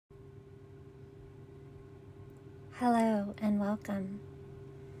Hello and welcome.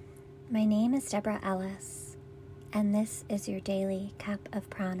 My name is Deborah Ellis, and this is your daily cup of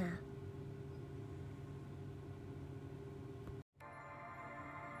prana.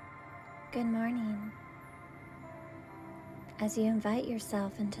 Good morning. As you invite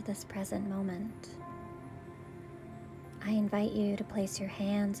yourself into this present moment, I invite you to place your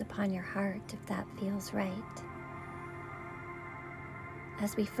hands upon your heart if that feels right.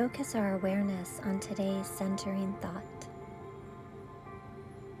 As we focus our awareness on today's centering thought,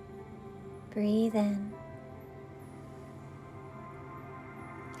 breathe in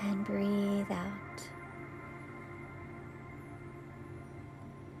and breathe out.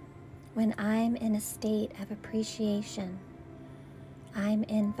 When I'm in a state of appreciation, I'm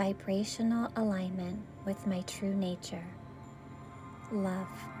in vibrational alignment with my true nature, love.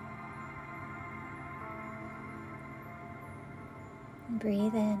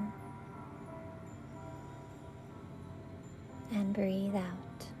 Breathe in and breathe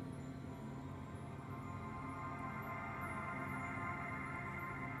out.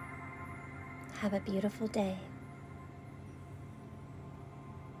 Have a beautiful day.